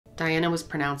Diana was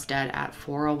pronounced dead at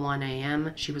 4:01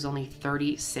 a.m. She was only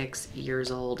 36 years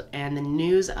old, and the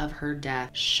news of her death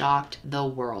shocked the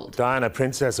world. Diana,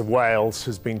 Princess of Wales,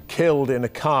 has been killed in a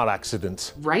car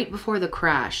accident. Right before the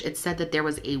crash, it said that there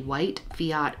was a white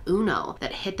Fiat Uno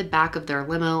that hit the back of their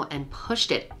limo and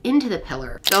pushed it into the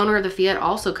pillar. The owner of the Fiat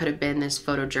also could have been this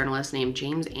photojournalist named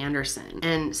James Anderson,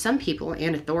 and some people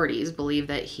and authorities believe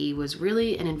that he was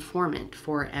really an informant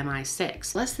for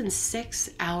MI6. Less than 6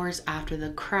 hours after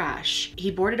the crash, he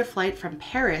boarded a flight from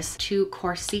Paris to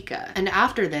Corsica, and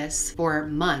after this, for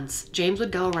months, James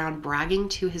would go around bragging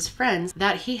to his friends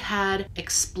that he had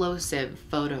explosive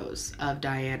photos of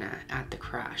Diana at the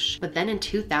crash. But then in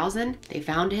 2000, they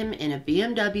found him in a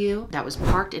BMW that was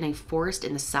parked in a forest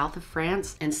in the south of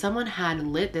France, and someone had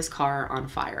lit this car on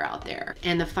fire out there.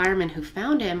 And the fireman who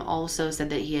found him also said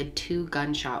that he had 2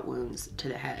 gunshot wounds to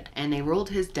the head, and they ruled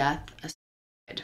his death a